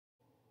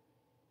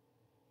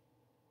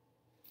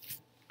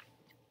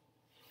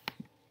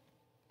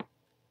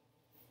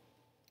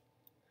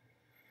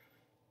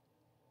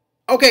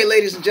Okay,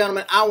 ladies and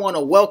gentlemen, I want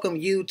to welcome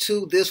you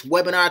to this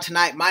webinar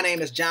tonight. My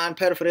name is John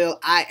Pettifordale.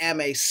 I am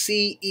a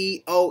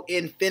CEO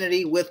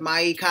Infinity with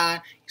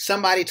myEcon.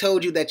 Somebody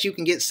told you that you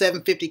can get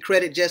 750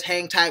 credit, just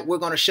hang tight, we're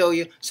going to show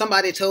you.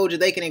 Somebody told you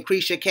they can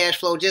increase your cash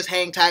flow, just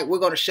hang tight, we're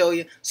going to show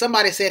you.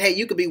 Somebody said, hey,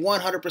 you could be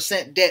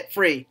 100% debt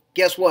free.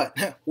 Guess what?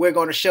 We're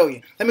going to show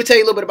you. Let me tell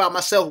you a little bit about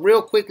myself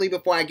real quickly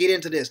before I get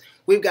into this.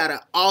 We've got an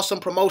awesome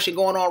promotion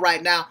going on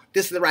right now.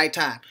 This is the right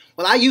time.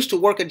 Well, I used to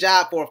work a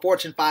job for a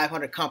Fortune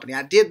 500 company.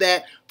 I did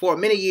that for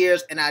many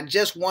years, and I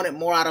just wanted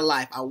more out of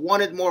life. I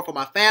wanted more for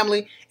my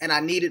family, and I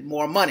needed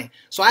more money.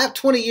 So I have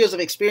 20 years of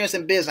experience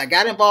in business. I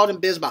got involved in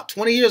business about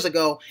 20 years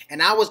ago,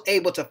 and I was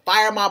able to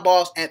fire my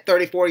boss at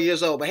 34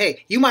 years old. But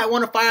hey, you might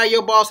want to fire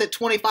your boss at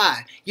 25.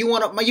 You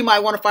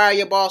might want to fire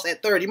your boss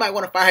at 30. You might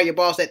want to fire your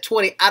boss at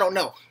 20. I don't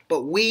know.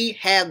 But we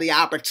have the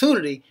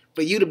opportunity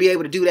for you to be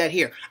able to do that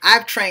here.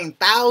 I've trained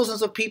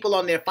thousands of people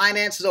on their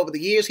finances over the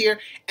years here,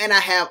 and I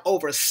have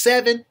over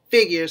 7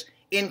 figures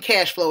in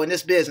cash flow in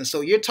this business.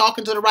 So you're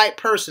talking to the right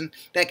person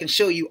that can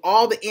show you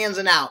all the ins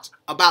and outs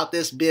about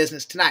this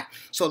business tonight.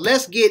 So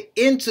let's get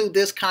into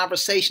this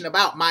conversation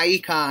about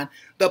myEcon,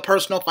 the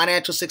personal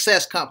financial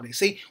success company.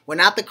 See, we're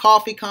not the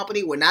coffee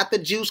company, we're not the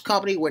juice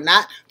company, we're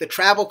not the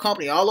travel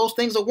company. All those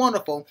things are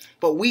wonderful,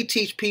 but we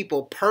teach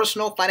people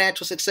personal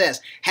financial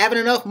success, having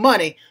enough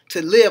money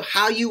to live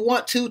how you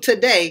want to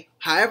today,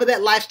 however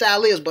that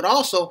lifestyle is, but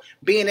also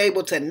being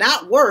able to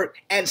not work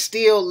and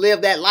still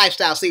live that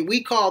lifestyle. See,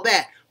 we call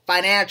that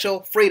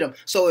financial freedom.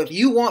 So if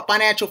you want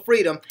financial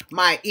freedom,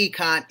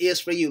 myEcon is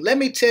for you. Let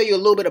me tell you a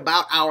little bit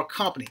about our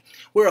company.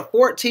 We're a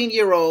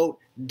 14-year-old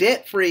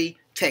debt-free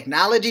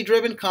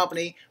technology-driven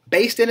company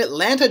based in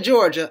Atlanta,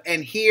 Georgia,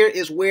 and here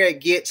is where it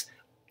gets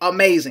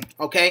amazing,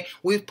 okay?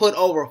 We've put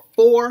over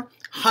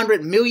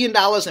 $400 million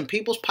in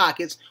people's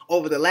pockets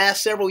over the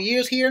last several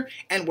years here,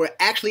 and we're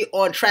actually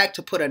on track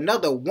to put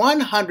another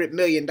 $100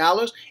 million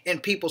in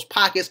people's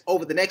pockets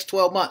over the next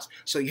 12 months.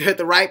 So you're at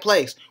the right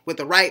place, with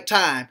the right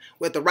time,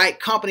 with the right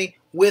company,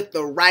 with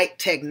the right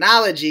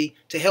technology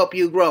to help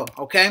you grow,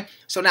 okay?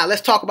 So now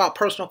let's talk about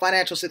personal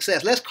financial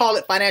success. Let's call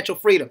it financial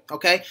freedom,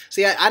 okay?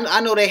 See,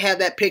 I know they have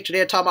that picture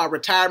there talking about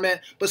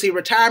retirement, but see,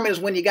 retirement is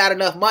when you got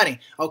enough money,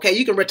 okay?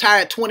 You can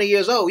retire at 20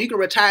 years old. You can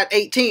retire at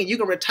 18. You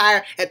can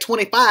retire at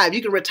 25.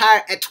 You can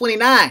retire at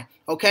 29.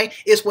 Okay,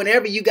 it's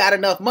whenever you got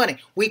enough money.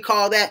 We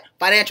call that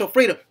financial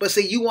freedom. But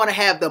see, you want to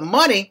have the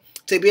money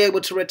to be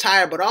able to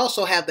retire, but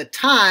also have the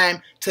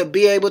time to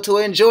be able to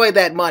enjoy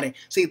that money.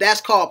 See,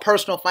 that's called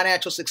personal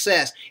financial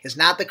success. It's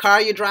not the car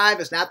you drive,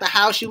 it's not the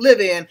house you live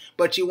in,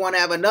 but you want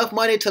to have enough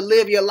money to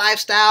live your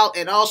lifestyle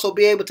and also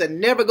be able to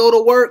never go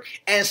to work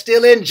and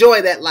still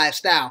enjoy that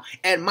lifestyle.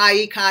 And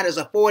myEcon is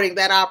affording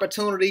that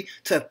opportunity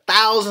to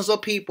thousands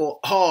of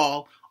people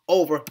all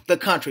over the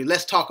country.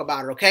 Let's talk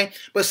about it, okay?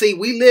 But see,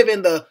 we live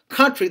in the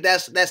country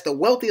that's the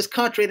wealthiest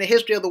country in the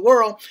history of the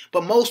world,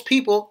 but most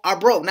people are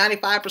broke,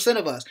 95%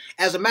 of us.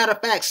 As a matter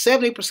of fact,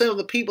 70% of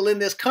the people in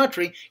this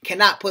country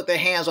cannot put their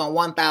hands on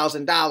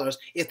 $1,000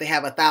 if they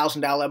have a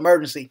 $1,000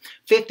 emergency.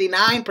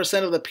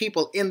 59% of the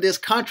people in this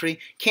country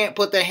can't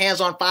put their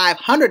hands on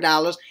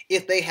 $500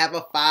 if they have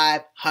a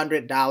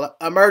 $500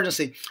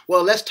 emergency.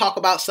 Well, let's talk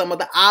about some of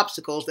the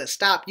obstacles that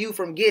stop you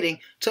from getting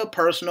to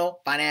personal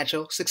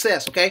financial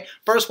success, okay?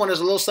 First one is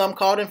a little something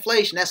called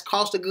inflation. That's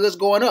cost of goods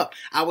going up.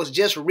 I was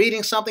just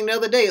reading something the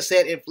other day. It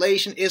said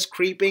inflation is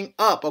creeping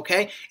up,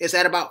 okay? It's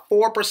at about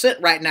 4%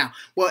 right now.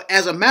 Well,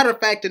 as a matter of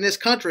fact, in this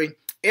country,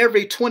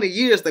 every 20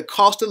 years, the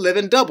cost of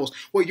living doubles.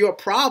 Well, your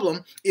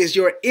problem is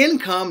your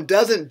income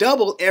doesn't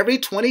double every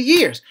 20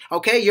 years,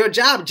 okay? Your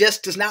job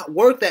just does not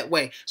work that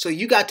way. So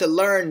you got to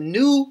learn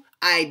new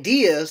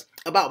ideas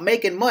about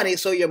making money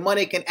so your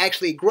money can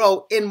actually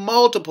grow in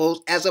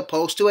multiples as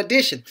opposed to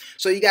addition.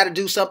 So you got to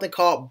do something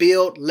called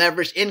build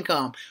leveraged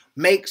income.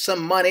 Make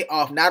some money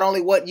off not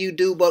only what you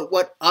do, but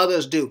what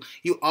others do.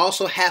 You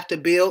also have to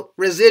build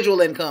residual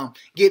income.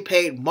 Get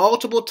paid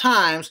multiple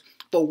times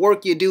for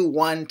work you do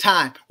one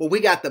time. Well,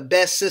 we got the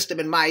best system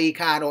in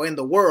myEcon or in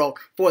the world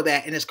for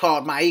that, and it's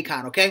called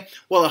myEcon, okay?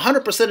 Well,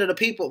 100% of the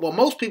people, well,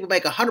 most people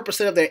make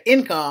 100% of their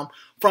income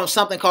from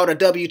something called a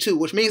W-2,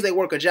 which means they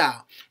work a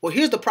job. Well,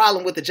 here's the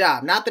problem with the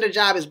job. Not that a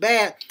job is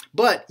bad,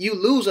 but you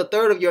lose a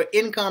third of your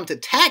income to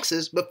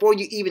taxes before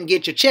you even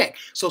get your check.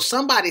 So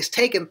somebody's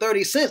taking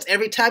 30 cents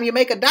every time you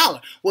make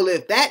 $1. Well,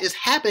 if that is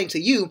happening to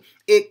you,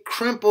 it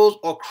crimples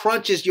or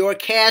crunches your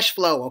cash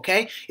flow,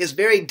 okay? It's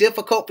very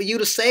difficult for you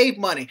to save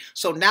money.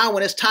 So now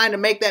when it's time to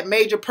make that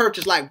major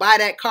purchase, like buy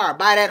that car,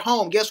 buy that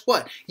home, guess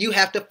what? You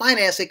have to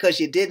finance it because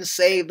you didn't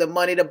save the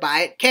money to buy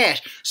it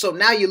cash. So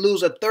now you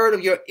lose a third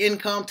of your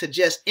income to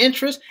just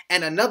interest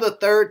and another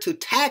third to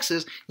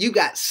taxes. You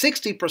got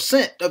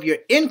 60% of your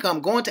income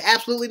going to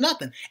absolutely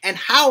nothing. And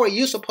how are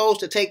you supposed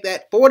to take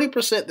that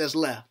 40% that's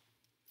left,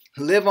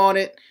 live on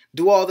it,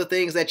 do all the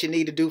things that you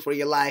need to do for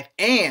your life,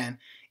 and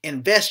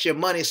invest your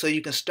money so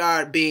you can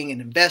start being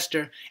an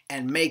investor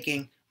and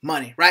making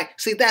money, right?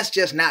 See, that's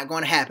just not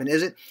going to happen,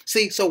 is it?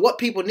 See, so what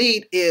people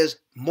need is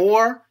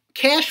more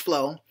cash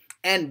flow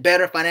and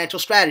better financial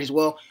strategies.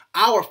 Well,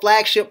 Our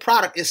flagship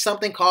product is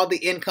something called the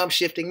Income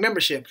Shifting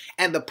Membership.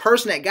 And the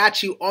person that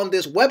got you on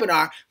this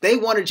webinar, they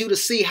wanted you to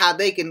see how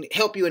they can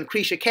help you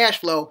increase your cash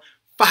flow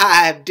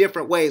 5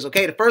 different ways,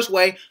 okay? The first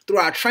way, through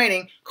our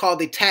training called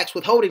the tax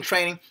withholding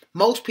training.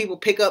 Most people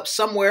pick up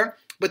somewhere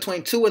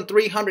between $200 and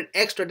 $300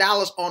 extra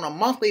on a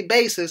monthly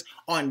basis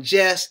on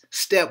just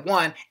step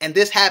 1, and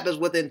this happens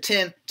within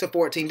 10 to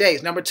 14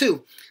 days. Number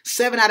 2,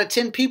 7 out of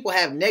 10 people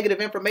have negative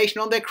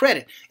information on their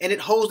credit, and it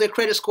holds their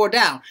credit score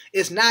down.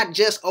 It's not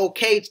just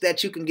okay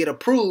that you can get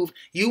approved.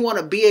 You want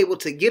to be able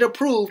to get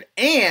approved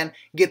and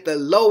get the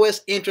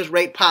lowest interest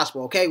rate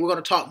possible, okay? We're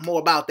going to talk more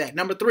about that.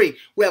 Number 3,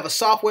 we have a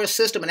software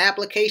system, an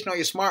application on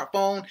your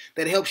smartphone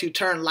that helps you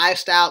turn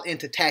lifestyle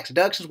into tax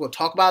deductions. We'll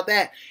talk about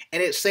that,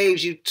 and it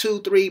saves you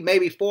 $200, $300,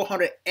 maybe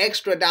 $400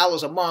 extra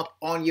a month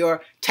on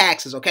your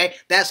taxes, okay?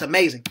 That's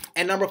amazing.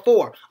 And number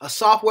 4, a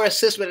software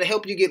system that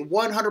help you get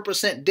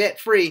 100%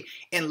 debt-free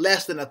in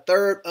less than a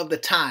third of the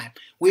time.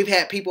 We've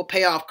had people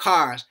pay off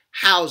cars,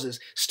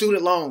 houses,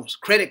 student loans,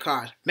 credit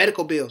cards,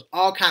 medical bills,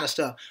 all kind of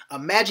stuff.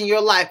 Imagine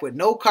your life with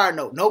no car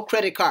note, no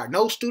credit card,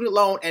 no student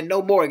loan, and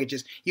no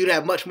mortgages. You'd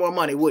have much more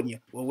money, wouldn't you?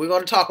 Well, we're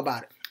going to talk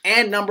about it.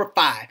 And number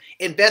 5,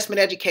 investment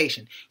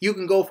education. You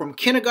can go from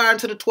kindergarten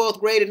to the 12th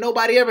grade and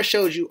nobody ever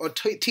shows you or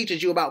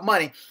teaches you about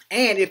money.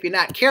 And if you're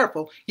not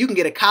careful, you can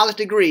get a college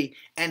degree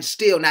and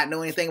still not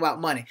know anything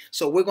about money.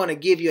 So we're going to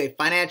give you a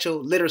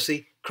financial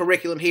literacy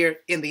curriculum here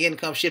in the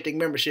Income Shifting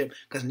Membership,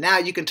 because now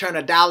you can turn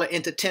 $1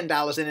 into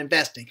 $10 in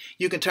investing.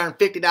 You can turn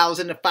 $50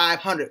 into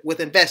 $500 with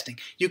investing.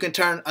 You can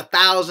turn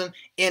 $1,000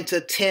 into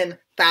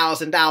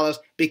 $10,000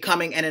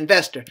 becoming an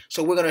investor.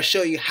 So we're going to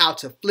show you how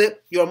to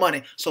flip your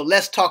money. So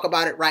let's talk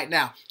about it right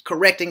now.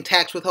 Correcting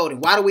tax withholding.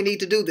 Why do we need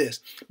to do this?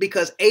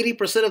 Because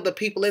 80% of the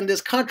people in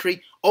this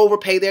country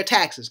overpay their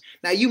taxes.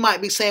 Now you might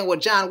be saying, well,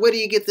 John, where do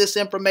you get this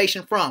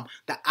information from?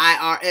 The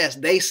IRS,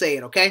 they say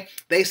it, okay?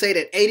 They say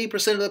that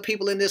 80% of the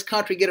people in this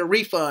country get a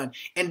refund.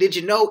 And did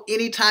you know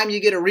anytime you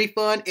get a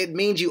refund, it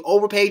means you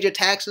overpaid your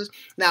taxes?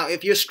 Now,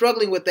 if you're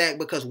struggling with that,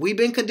 because we've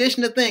been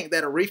conditioned to think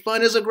that a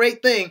refund is a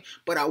great thing,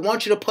 but I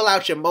want you to pull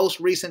out your most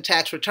recent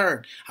tax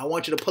return. I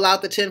want you to pull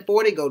out the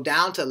 1040, go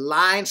down to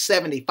line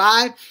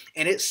 75,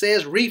 and it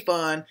says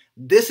refund.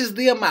 This is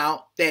the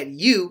amount that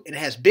you, and it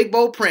has big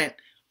bold print,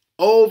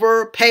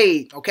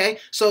 overpaid, okay?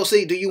 So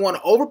see, do you want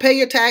to overpay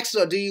your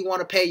taxes or do you want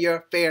to pay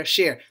your fair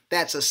share?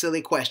 That's a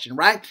silly question,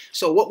 right?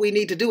 So what we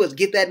need to do is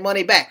get that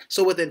money back.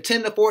 So within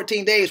 10 to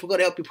 14 days, we're going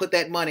to help you put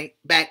that money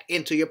back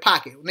into your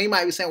pocket. Now you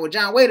might be saying, well,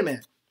 John, wait a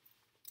minute.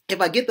 If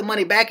I get the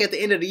money back at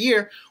the end of the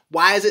year,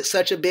 why is it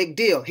such a big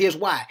deal? Here's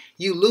why.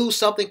 You lose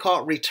something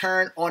called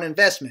return on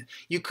investment.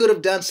 You could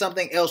have done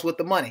something else with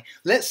the money.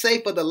 Let's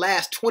say for the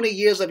last 20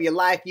 years of your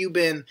life, you've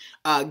been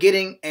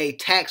getting a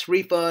tax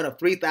refund of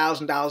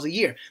 $3,000 a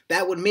year.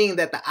 That would mean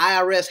that the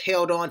IRS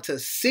held on to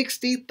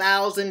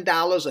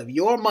 $60,000 of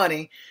your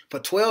money for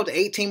 12 to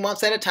 18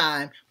 months at a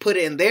time, put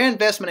it in their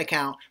investment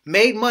account,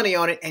 made money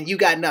on it, and you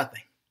got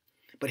nothing.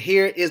 But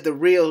here is the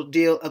real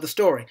deal of the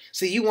story.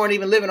 See, you weren't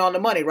even living on the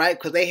money, right?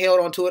 Because they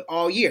held on to it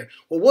all year.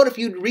 Well, what if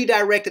you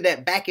redirected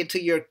that back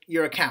into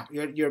your account,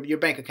 your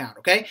bank account,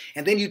 okay?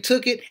 And then you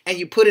took it and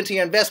you put it into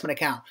your investment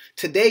account.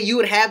 Today, you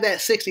would have that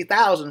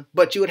 $60,000,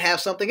 but you would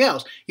have something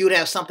else. You would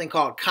have something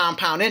called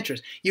compound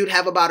interest. You'd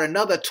have about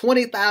another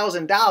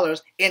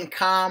 $20,000 in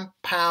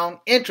compound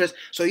interest.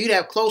 So you'd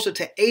have closer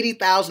to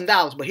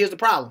 $80,000. But here's the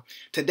problem.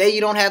 Today, you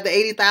don't have the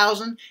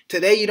 $80,000.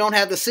 Today, you don't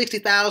have the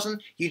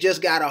 $60,000. You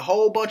just got a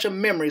whole bunch of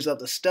memories of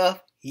the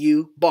stuff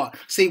you bought.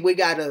 See, we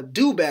got to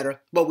do better,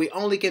 but we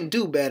only can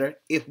do better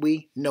if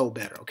we know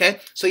better, okay?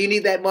 So you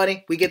need that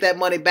money. We get that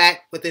money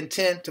back within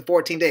 10 to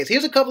 14 days.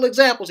 Here's a couple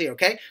examples here,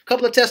 okay? A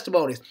couple of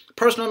testimonies. The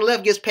person on the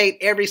left gets paid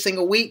every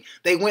single week.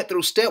 They went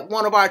through step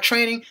 1 of our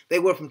training. They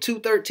went from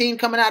 $213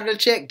 coming out of the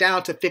check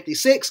down to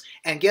 $56.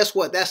 And guess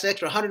what? That's an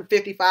extra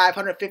 $155,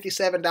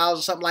 $157 or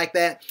something like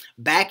that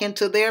back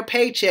into their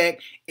paycheck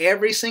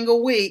every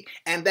single week.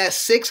 And that's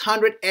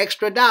 $600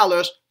 extra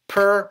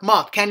per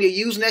month. Can you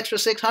use an extra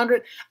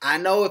 $600? I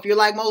know if you're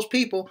like most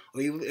people, or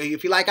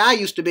if you're like I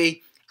used to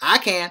be, I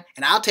can,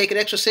 and I'll take an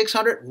extra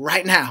 $600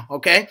 right now,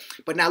 okay?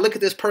 But now look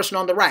at this person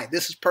on the right.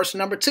 This is person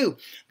number 2.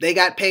 They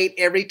got paid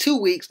every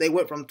 2 weeks. They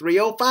went from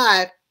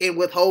 $305 in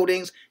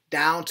withholdings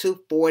down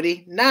to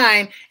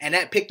 $49, and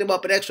that picked them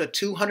up an extra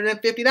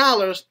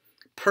 $250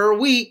 per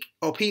week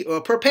or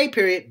per pay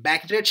period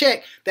back into their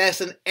check. That's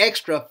an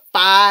extra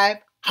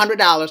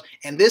 $500,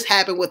 and this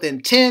happened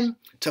within 10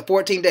 to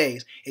 14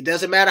 days. It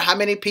doesn't matter how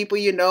many people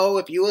you know,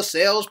 if you're a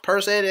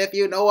salesperson, if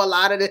you know a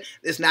lot of it.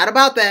 It's not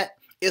about that.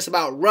 It's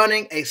about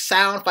running a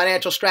sound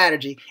financial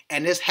strategy,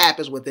 and this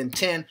happens within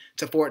 10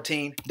 to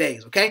 14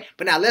 days, okay?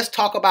 But now let's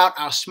talk about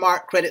our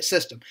smart credit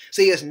system.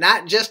 See, it's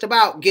not just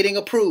about getting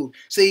approved.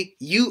 See,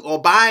 you are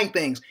buying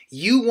things.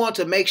 You want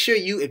to make sure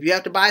if you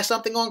have to buy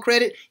something on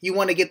credit, you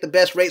want to get the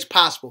best rates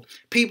possible.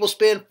 People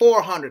spend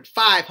 $400,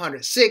 $500,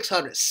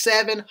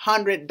 $600,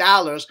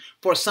 $700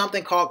 for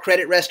something called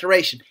credit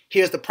restoration.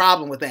 Here's the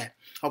problem with that.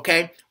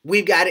 Okay,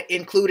 we've got it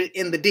included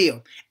in the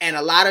deal. And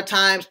a lot of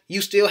times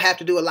you still have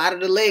to do a lot of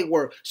the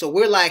legwork. So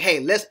we're like, hey,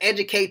 let's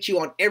educate you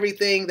on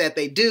everything that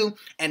they do.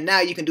 And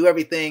now you can do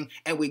everything.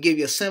 And we give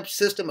you a simple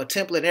system, a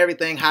template, and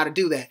everything, how to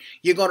do that.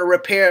 You're going to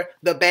repair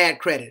the bad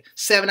credit.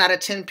 7 out of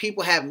 10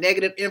 people have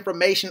negative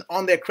information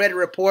on their credit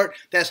report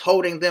that's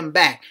holding them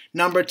back.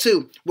 Number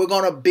 2, we're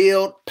going to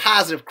build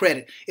positive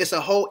credit. It's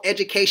a whole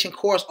education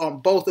course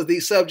on both of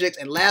these subjects.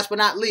 And last but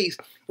not least,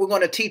 we're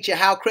going to teach you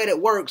how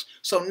credit works,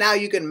 so now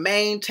you can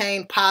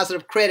maintain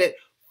positive credit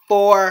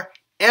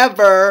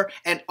forever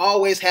and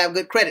always have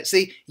good credit.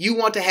 See, you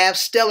want to have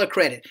stellar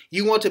credit.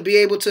 You want to be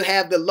able to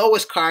have the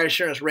lowest car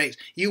insurance rates.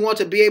 You want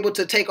to be able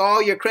to take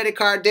all your credit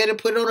card debt and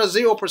put it on a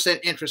 0%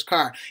 interest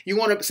card. You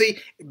want to see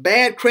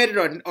bad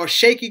credit or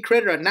shaky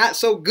credit or not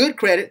so good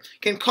credit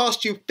can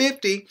cost you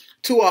 $50,000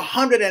 to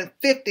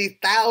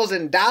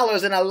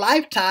 $150,000 in a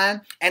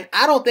lifetime, and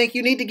I don't think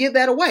you need to give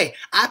that away.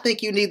 I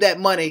think you need that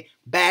money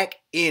back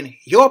in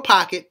your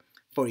pocket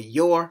for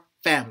your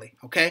family,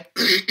 okay?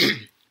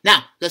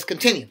 Now, let's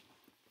continue.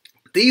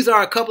 These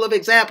are a couple of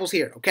examples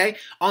here, okay?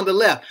 On the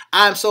left,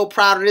 I'm so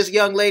proud of this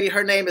young lady.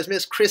 Her name is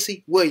Miss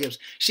Chrissy Williams.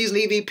 She's an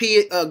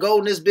EVP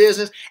gold in this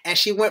business, and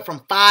she went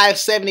from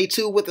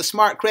 572 with the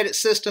smart credit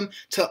system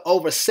to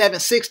over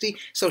 760.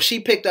 So she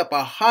picked up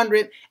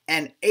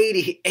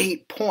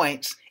 188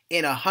 points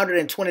in a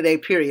 120-day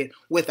period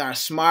with our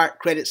smart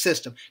credit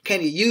system.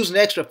 Can you use an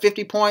extra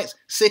 50 points,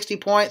 60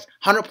 points,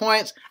 100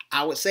 points?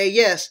 I would say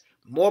yes.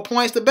 More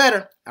points, the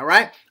better. All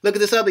right. Look at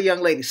this other young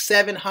lady,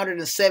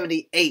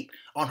 778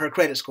 on her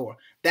credit score.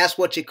 That's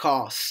what you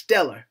call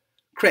stellar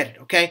credit.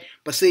 Okay.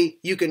 But see,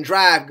 you can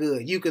drive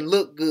good. You can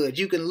look good.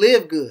 You can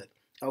live good.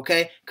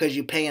 Okay. Because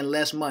you're paying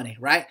less money,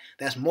 right?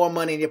 That's more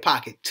money in your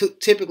pocket.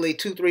 Typically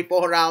 $200, $300,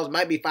 $400,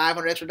 might be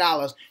 $500 extra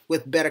dollars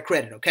with better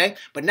credit. Okay.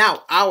 But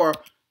now our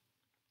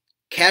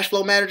Cash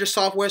Flow Manager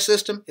software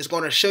system is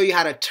going to show you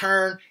how to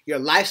turn your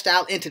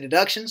lifestyle into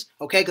deductions,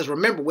 okay? Because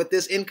remember, with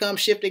this income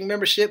shifting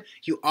membership,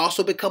 you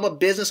also become a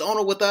business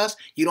owner with us.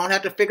 You don't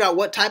have to figure out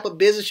what type of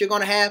business you're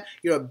going to have.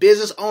 You're a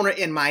business owner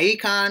in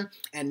myEcon,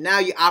 and now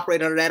you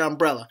operate under that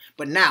umbrella.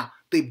 But now,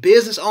 the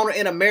business owner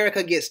in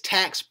America gets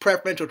tax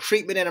preferential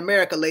treatment in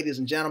America, ladies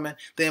and gentlemen.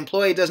 The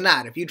employee does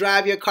not. If you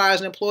drive your car as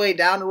an employee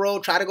down the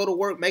road, try to go to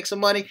work, make some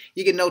money,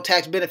 you get no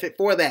tax benefit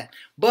for that.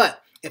 But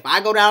if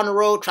I go down the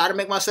road, try to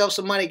make myself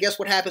some money, guess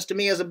what happens to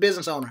me as a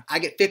business owner? I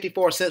get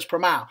 54 cents per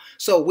mile.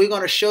 So we're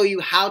going to show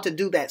you how to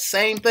do that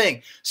same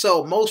thing.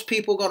 So most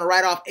people are going to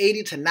write off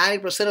 80 to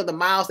 90% of the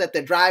miles that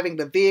they're driving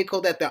the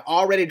vehicle that they're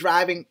already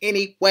driving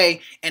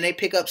anyway, and they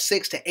pick up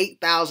 $6,000 to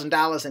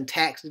 $8,000 in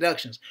tax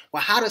deductions.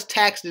 Well, how does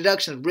tax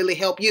deductions really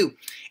help you?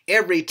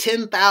 Every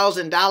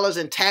 $10,000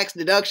 in tax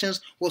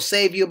deductions will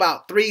save you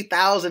about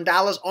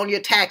 $3,000 on your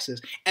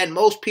taxes. And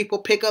most people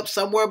pick up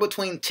somewhere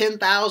between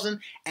 $10,000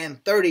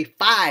 and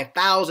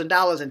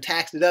 $35,000 in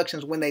tax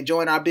deductions when they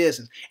join our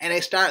business. And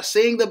they start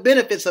seeing the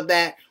benefits of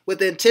that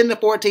within 10 to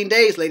 14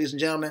 days, ladies and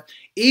gentlemen,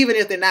 even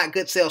if they're not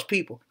good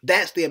salespeople.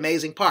 That's the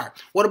amazing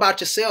part. What about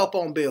your cell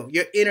phone bill,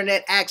 your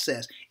internet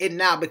access? It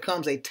now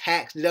becomes a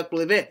tax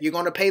deductible event. You're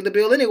going to pay the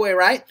bill anyway,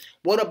 right?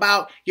 What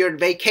about your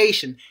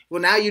vacation?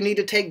 Well, now you need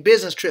to take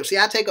business trips. See,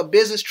 I take a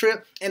business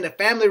trip and the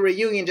family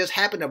reunion just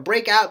happened to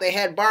break out. They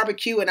had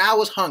barbecue and I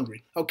was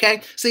hungry,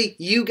 okay? See,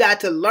 you got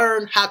to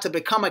learn how to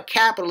become a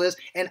capitalist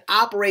and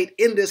operate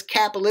in this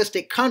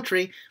capitalistic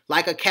country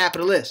like a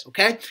capitalist,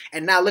 okay?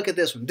 And now look at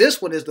this one.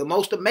 This one is the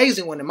most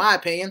amazing one in my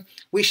opinion.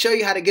 We show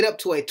you how to get up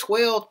to a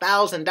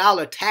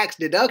 $12,000 tax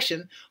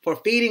deduction for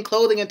feeding,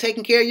 clothing, and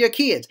taking care of your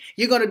kids.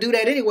 You're going to do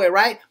that anyway,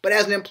 right? But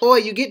as an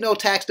employee, you get no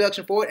tax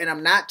deduction for it, and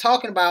I'm not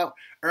talking about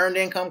earned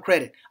income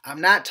credit.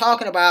 I'm not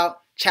talking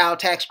about child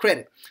tax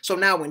credit. So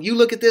now when you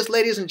look at this,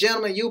 ladies and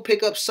gentlemen, you'll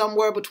pick up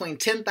somewhere between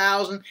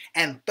 $10,000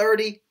 and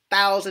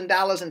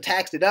 $30,000 in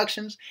tax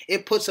deductions.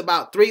 It puts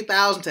about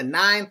 $3,000 to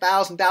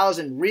 $9,000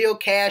 in real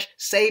cash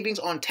savings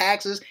on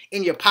taxes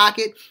in your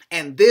pocket.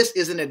 And this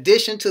is in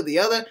addition to the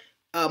other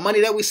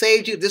money that we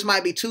saved you. This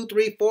might be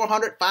 $200, $300,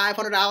 $400,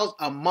 $500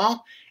 a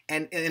month,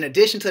 and in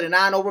addition to the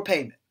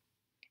non-overpayment.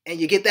 And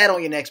you get that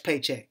on your next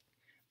paycheck.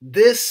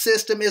 This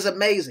system is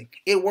amazing.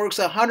 It works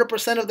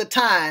 100% of the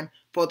time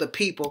for the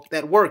people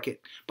that work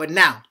it. But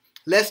now,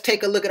 let's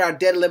take a look at our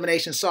debt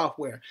elimination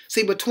software.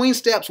 See, between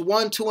steps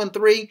 1, 2, and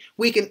 3,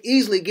 we can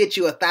easily get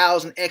you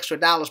 $1,000 extra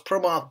per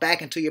month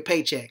back into your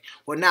paycheck.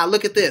 Well, now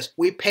look at this.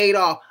 We paid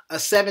off a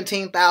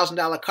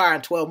 $17,000 car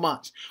in 12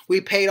 months.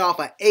 We paid off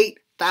an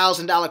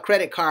 $8,000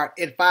 credit card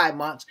in 5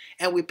 months,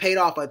 and we paid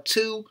off a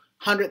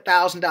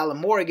 $200,000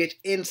 mortgage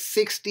in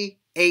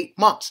 68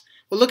 months.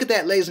 Well, look at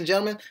that, ladies and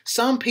gentlemen.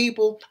 Some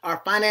people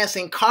are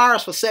financing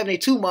cars for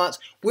 72 months.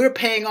 We're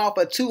paying off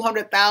a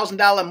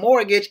 $200,000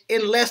 mortgage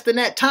in less than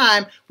that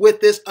time with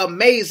this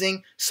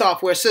amazing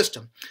software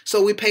system.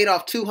 So we paid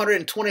off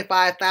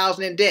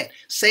 $225,000 in debt,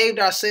 saved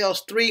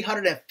ourselves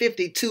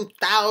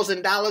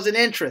 $352,000 in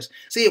interest.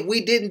 See, if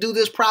we didn't do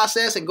this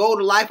process and go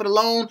to life of the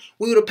loan,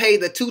 we would have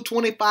paid the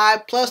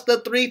 $225,000 plus the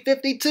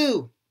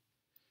 $352,000.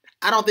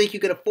 I don't think you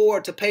can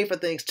afford to pay for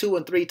things 2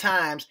 and 3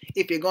 times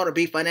if you're going to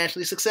be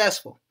financially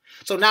successful.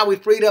 So now we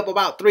freed up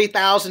about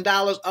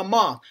 $3,000 a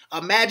month.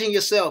 Imagine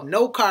yourself,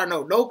 no car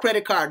note, no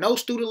credit card, no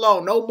student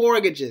loan, no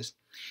mortgages.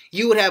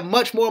 You would have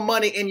much more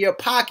money in your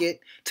pocket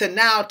to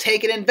now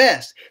take and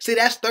invest. See,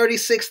 that's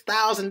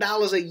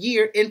 $36,000 a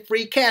year in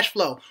free cash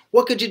flow.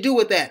 What could you do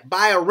with that?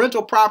 Buy a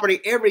rental property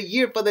every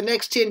year for the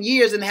next 10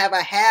 years and have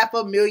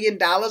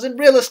 $500,000 in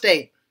real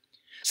estate.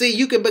 See,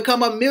 you can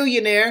become a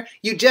millionaire.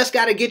 You just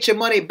got to get your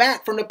money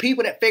back from the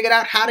people that figured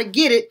out how to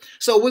get it.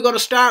 So we're going to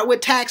start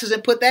with taxes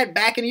and put that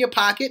back in your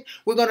pocket.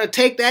 We're going to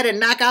take that and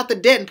knock out the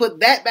debt and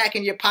put that back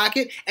in your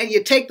pocket. And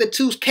you take the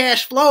two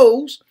cash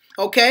flows,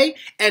 okay,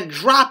 and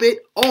drop it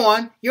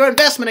on your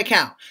investment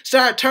account.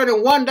 Start turning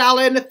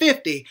 $1 into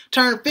 50,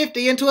 turn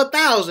 50 into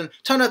 1,000,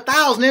 turn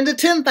 1,000 into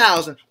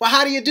 10,000. Well,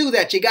 how do you do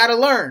that? You got to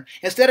learn.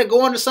 Instead of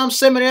going to some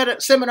seminar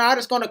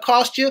that's going to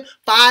cost you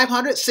 $500,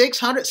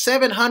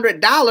 $600,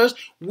 $700,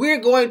 we're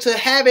going to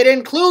have it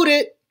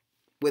included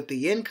with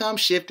the income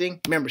shifting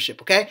membership,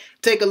 okay?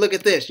 Take a look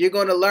at this. You're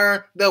going to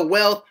learn the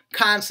wealth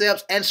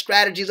concepts and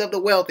strategies of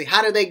the wealthy.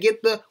 How do they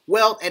get the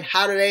wealth and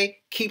how do they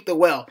keep the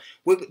wealth?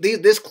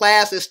 This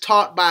class is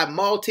taught by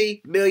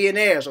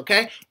multi-millionaires,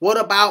 okay? What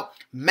about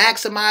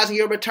maximizing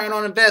your return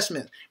on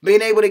investment?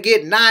 Being able to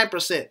get 9%,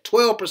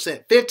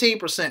 12%,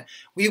 15%.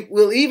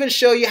 We'll even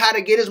show you how to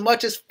get as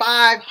much as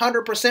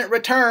 500%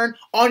 return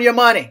on your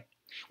money.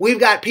 We've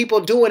got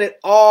people doing it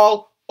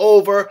all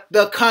over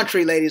the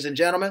country, ladies and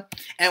gentlemen.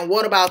 And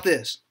what about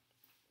this?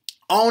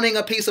 Owning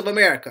a piece of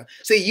America.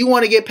 See, you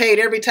want to get paid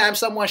every time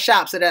someone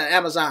shops at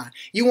Amazon.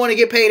 You want to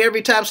get paid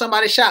every time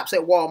somebody shops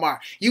at Walmart.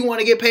 You want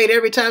to get paid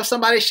every time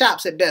somebody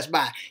shops at Best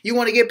Buy. You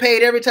want to get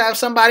paid every time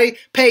somebody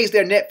pays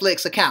their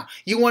Netflix account.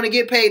 You want to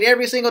get paid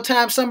every single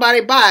time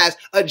somebody buys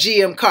a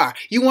GM car.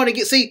 You want to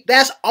get, see,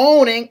 that's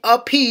owning a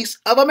piece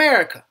of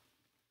America.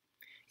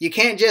 You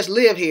can't just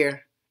live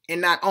here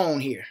and not own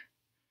here.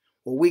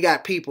 Well, we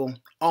got people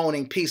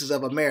owning pieces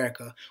of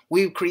America.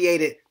 We've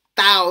created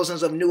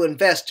thousands of new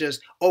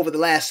investors over the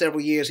last several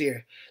years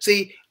here.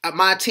 See,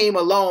 my team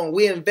alone,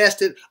 we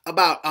invested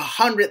about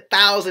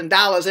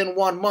 $100,000 in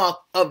 1 month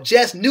of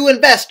just new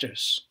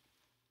investors.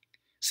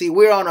 See,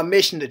 we're on a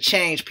mission to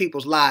change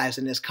people's lives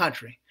in this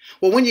country.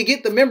 Well, when you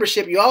get the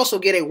membership, you also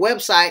get a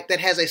website that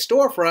has a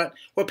storefront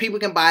where people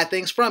can buy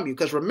things from you.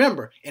 Because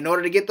remember, in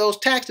order to get those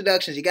tax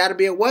deductions, you got to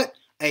be a what?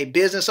 A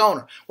business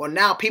owner. Well,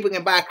 now people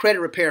can buy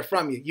credit repair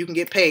from you. You can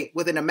get paid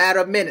within a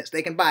matter of minutes.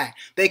 They can buy it.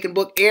 They can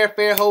book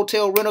airfare,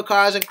 hotel, rental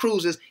cars, and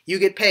cruises. You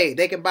get paid.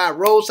 They can buy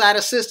roadside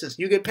assistance.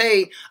 You get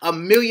paid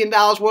 $1 million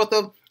worth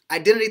of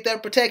identity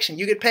theft protection.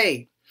 You get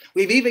paid.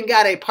 We've even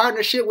got a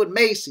partnership with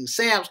Macy's,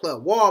 Sam's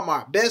Club,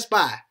 Walmart, Best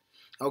Buy,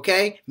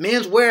 okay,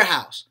 Men's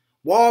Warehouse,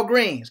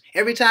 Walgreens.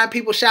 Every time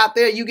people shop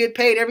there, you get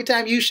paid. Every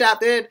time you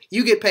shop there,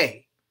 you get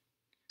paid.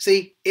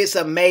 See, it's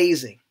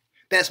amazing.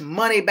 That's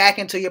money back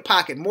into your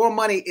pocket. More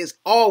money is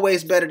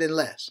always better than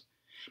less.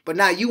 But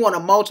now you want to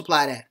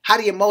multiply that. How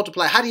do you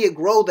multiply? How do you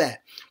grow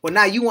that? Well,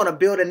 now you want to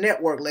build a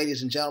network,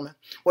 ladies and gentlemen.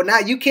 Well, now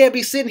you can't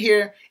be sitting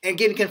here and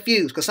getting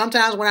confused. Because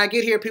sometimes when I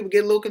get here, people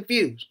get a little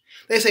confused.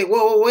 They say,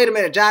 whoa, wait a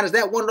minute, John, is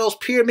that one of those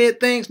pyramid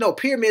things? No,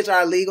 pyramids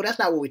are illegal. That's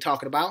not what we're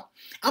talking about.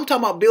 I'm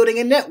talking about building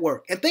a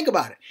network. And think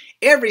about it.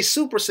 Every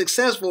super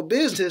successful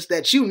business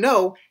that you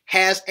know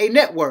has a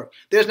network.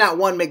 There's not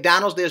one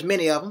McDonald's. There's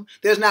many of them.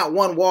 There's not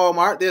one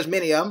Walmart. There's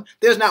many of them.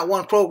 There's not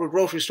one Kroger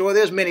grocery store.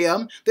 There's many of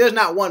them. There's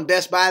not one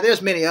Best Buy.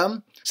 There's many of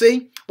them.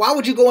 See, why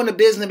would you go into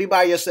business and be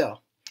by yourself?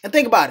 And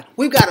think about it.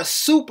 We've got a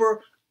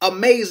super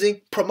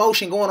amazing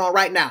promotion going on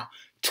right now.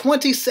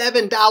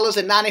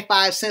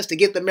 $27.95 to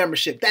get the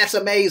membership. That's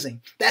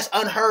amazing. That's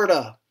unheard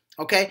of.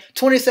 Okay,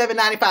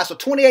 $27.95. So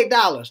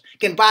 $28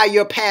 can buy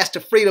your pass to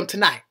freedom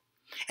tonight.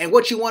 And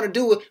what you want to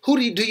do,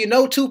 do you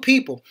know 2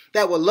 people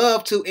that would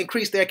love to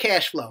increase their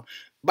cash flow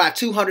by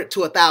 $200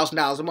 to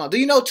 $1,000 a month? Do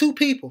you know 2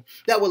 people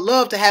that would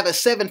love to have a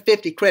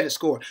 750 credit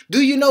score?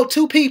 Do you know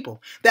 2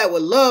 people that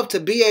would love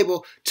to be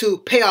able to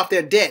pay off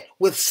their debt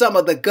with some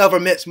of the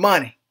government's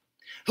money?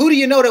 Who do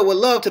you know that would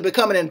love to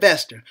become an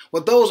investor?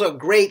 Well, those are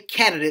great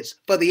candidates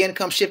for the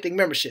income shifting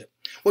membership.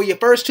 Well, your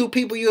first 2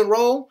 people you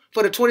enroll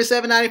for the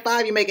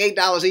 $27.95, you make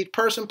 $8 each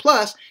person,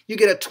 plus you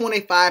get a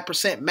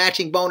 25%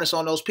 matching bonus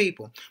on those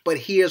people. But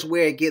here's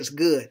where it gets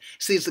good.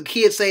 See, the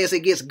kids say as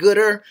it gets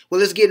gooder,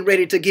 well, it's getting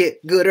ready to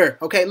get gooder.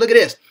 Okay, look at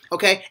this.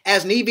 Okay,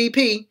 as an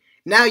EVP,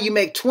 now you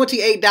make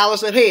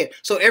 $28 a head.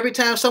 So every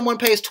time someone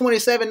pays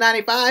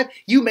 $27.95,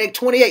 you make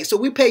 $28. So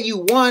we pay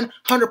you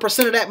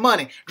 100% of that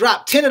money.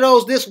 Drop 10 of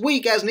those this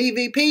week as an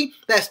EVP,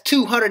 that's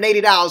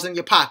 $280 in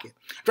your pocket.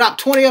 Drop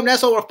 20 of them,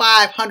 that's over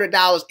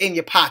 $500 in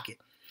your pocket.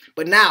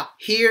 But now,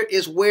 here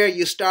is where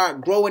you start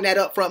growing that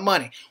upfront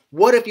money.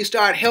 What if you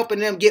start helping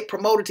them get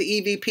promoted to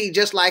EVP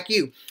just like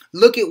you?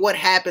 Look at what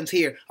happens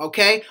here,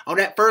 okay? On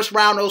that first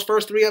round, those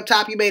first 3 up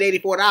top, you made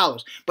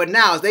 $84. But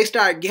now, as they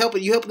start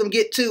helping them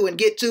get 2 and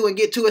get 2 and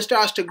get 2, it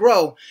starts to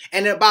grow.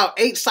 And in about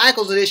 8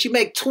 cycles of this, you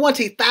make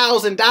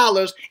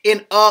 $20,000 in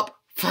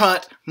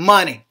upfront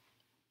money.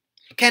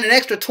 Can an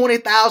extra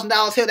 $20,000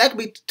 help? That could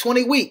be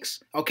 20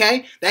 weeks,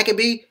 okay? That could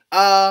be,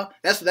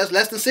 that's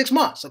less than 6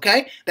 months,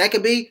 okay? That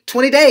could be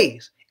 20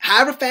 days.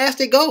 however fast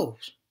it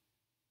goes.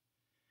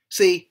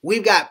 See,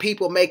 we've got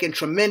people making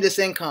tremendous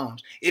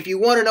incomes. If you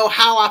want to know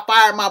how I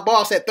fired my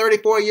boss at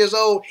 34 years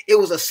old, it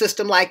was a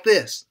system like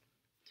this.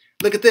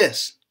 Look at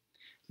this.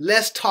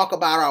 Let's talk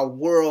about our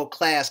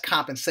world-class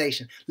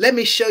compensation. Let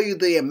me show you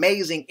the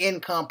amazing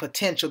income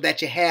potential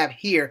that you have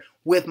here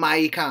with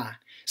myEcon.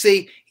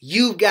 See,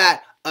 you've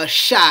got a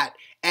shot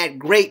at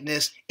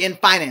greatness in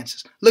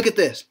finances. Look at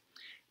this.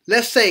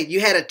 Let's say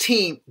you had a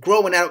team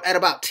growing at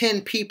about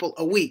 10 people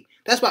a week.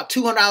 That's about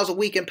 $200 a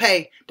week in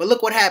pay. But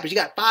look what happens. You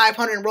got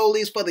 500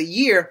 enrollees for the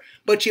year,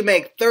 but you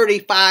make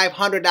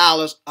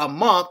 $3,500 a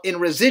month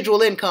in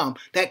residual income.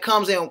 That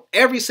comes in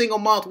every single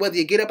month, whether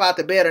you get up out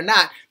the bed or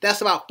not.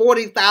 That's about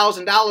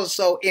 $40,000 or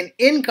so in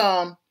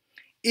income,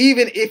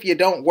 even if you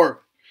don't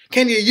work.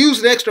 Can you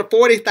use an extra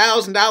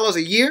 $40,000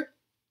 a year?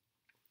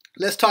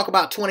 Let's talk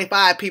about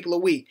 25 people a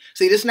week.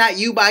 See, this is not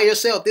you by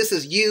yourself. This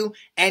is you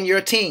and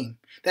your team.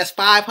 That's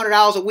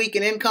 $500 a week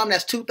in income.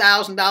 That's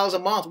 $2,000 a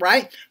month,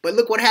 right? But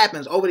look what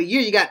happens. Over the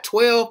year, you got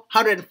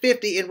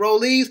 1,250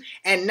 enrollees,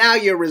 and now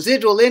your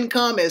residual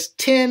income is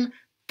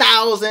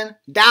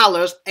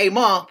 $10,000 a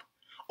month,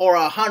 or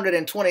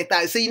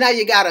 $120,000. See, now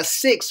you got a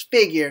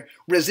six-figure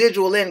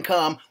residual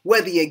income,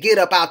 whether you get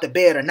up out the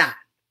bed or not.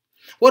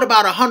 What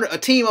about a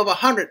team of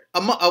 100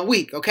 a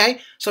week,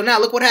 okay? So now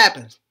look what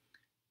happens.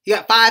 You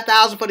got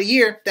 $5,000 for the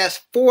year. That's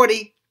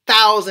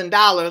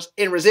 $40,000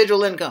 in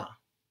residual income.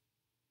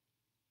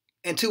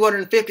 And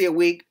 $250 a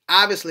week,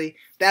 obviously,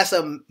 that's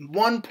a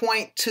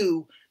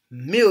 $1.2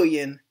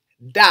 million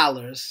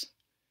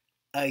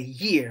a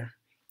year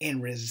in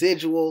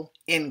residual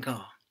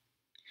income.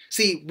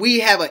 See,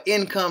 we have an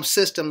income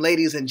system,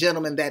 ladies and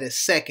gentlemen, that is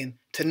second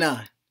to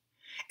none.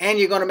 And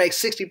you're going to make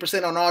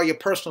 60% on all your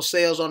personal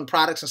sales on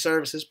products and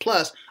services,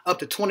 plus up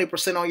to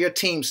 20% on your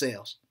team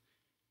sales.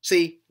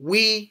 See,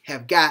 we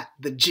have got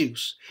the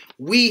juice.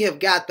 We have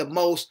got the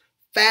most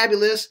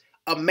fabulous,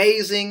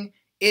 amazing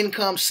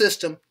income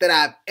system that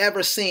I've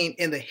ever seen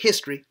in the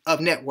history of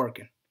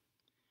networking.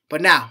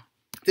 But now,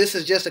 this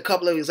is just a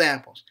couple of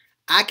examples.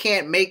 I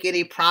can't make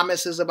any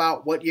promises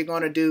about what you're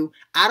going to do.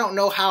 I don't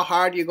know how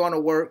hard you're going to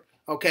work,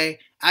 okay?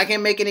 I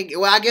can't make any,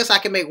 well, I guess I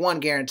can make one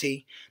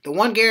guarantee. The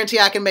one guarantee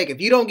I can make,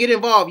 if you don't get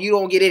involved, you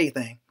don't get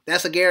anything.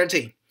 That's a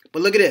guarantee.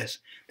 But look at this.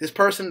 This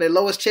person, their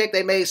lowest check,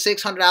 they made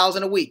 $600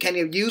 in a week. Can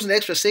you use an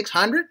extra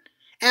 $600?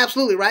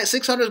 Absolutely, right?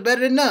 600 is better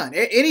than none.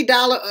 Any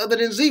dollar other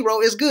than zero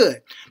is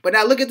good. But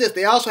now look at this.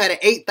 They also had an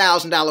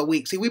 $8,000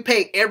 week. See, we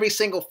pay every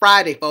single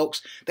Friday,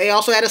 folks. They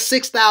also had a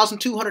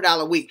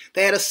 $6,200 week.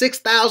 They had a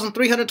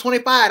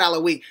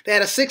 $6,325 week. They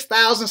had a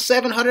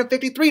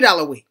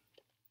 $6,753 week.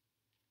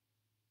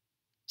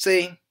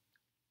 See,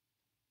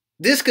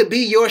 this could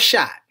be your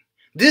shot.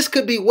 This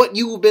could be what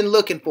you've been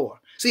looking for.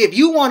 See, if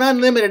you want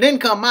unlimited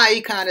income,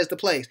 myEcon is the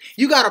place.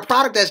 You got a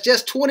product that's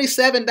just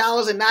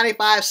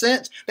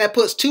 $27.95 that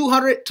puts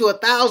 $200 to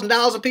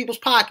 $1,000 in people's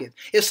pockets.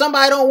 If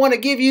somebody don't want to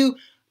give you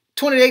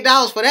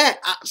 $28 for that,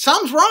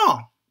 something's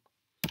wrong.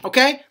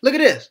 Okay? Look at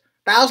this.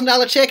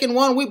 $1,000 check in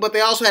 1 week, but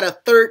they also had a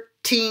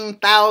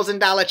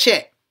 $13,000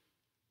 check.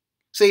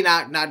 See,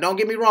 now don't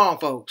get me wrong,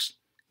 folks.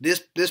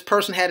 This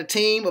person had a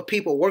team of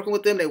people working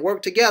with them. They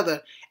worked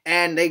together,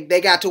 and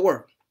they got to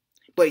work.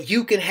 But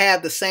you can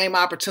have the same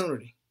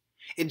opportunity.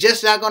 It's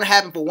just not going to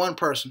happen for one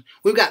person.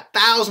 We've got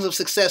thousands of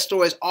success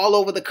stories all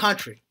over the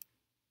country.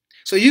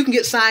 So you can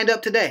get signed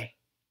up today.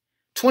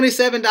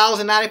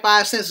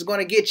 $27.95 is going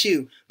to get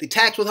you the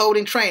tax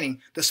withholding training,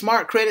 the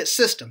smart credit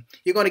system.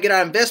 You're going to get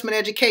our investment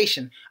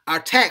education, our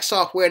tax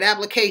software and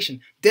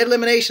application, debt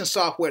elimination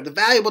software, the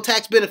valuable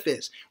tax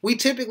benefits. We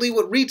typically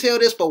would retail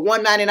this for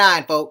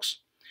 $199, folks.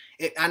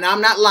 And I'm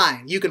not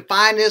lying. You can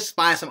find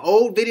some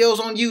old videos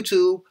on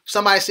YouTube.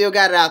 Somebody still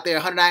got it out there,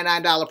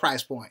 $199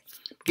 price point.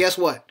 Guess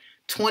what?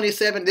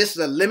 27. This is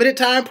a limited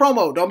time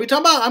promo. Don't be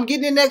talking about I'm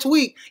getting it next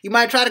week. You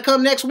might try to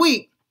come next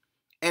week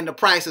and the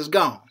price is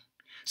gone.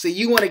 So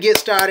you want to get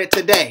started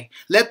today.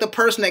 Let the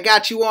person that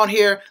got you on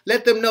here,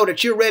 let them know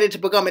that you're ready to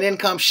become an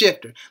income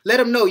shifter. Let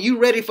them know you're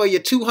ready for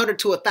your $200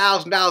 to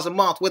 $1,000 a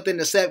month within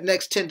the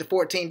next 10 to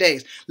 14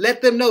 days.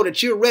 Let them know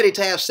that you're ready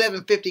to have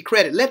 750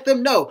 credit. Let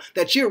them know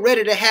that you're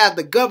ready to have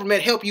the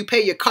government help you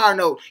pay your car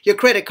note, your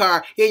credit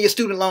card, and your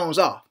student loans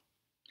off.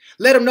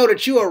 Let them know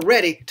that you are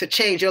ready to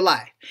change your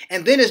life.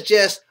 And then it's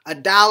just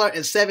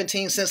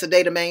 $1.17 a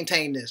day to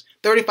maintain this.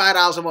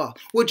 $35 a month.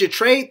 Would you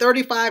trade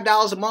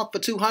 $35 a month for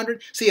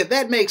 $200? See, if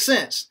that makes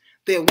sense,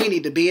 then we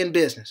need to be in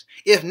business.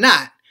 If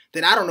not,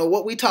 then I don't know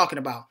what we're talking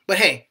about. But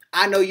hey,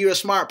 I know you're a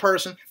smart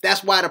person.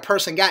 That's why the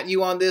person got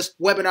you on this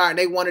webinar and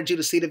they wanted you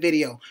to see the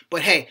video.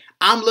 But hey,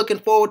 I'm looking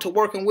forward to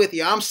working with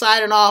you. I'm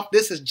signing off.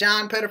 This is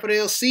John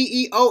Pettifordale,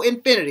 CEO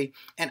Infinity,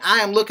 and I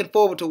am looking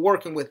forward to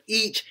working with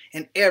each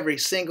and every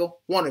single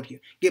one of you.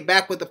 Get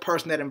back with the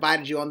person that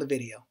invited you on the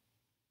video.